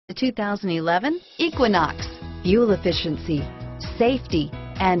The 2011 Equinox. Fuel efficiency, safety,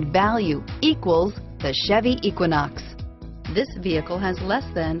 and value equals the Chevy Equinox. This vehicle has less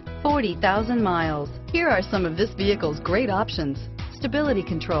than 40,000 miles. Here are some of this vehicle's great options: stability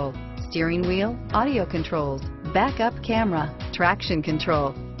control, steering wheel audio controls, backup camera, traction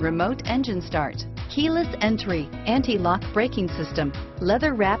control, remote engine start, keyless entry, anti-lock braking system,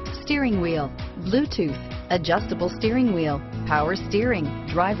 leather-wrapped steering wheel, Bluetooth, adjustable steering wheel, power steering,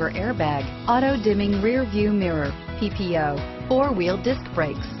 driver airbag, auto-dimming rear view mirror, PPO, four-wheel disc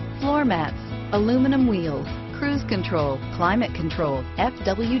brakes, floor mats, aluminum wheels, cruise control, climate control,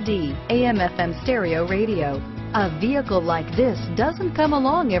 FWD, AM/FM stereo radio. A vehicle like this doesn't come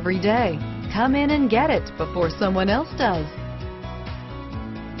along every day. Come in and get it before someone else does.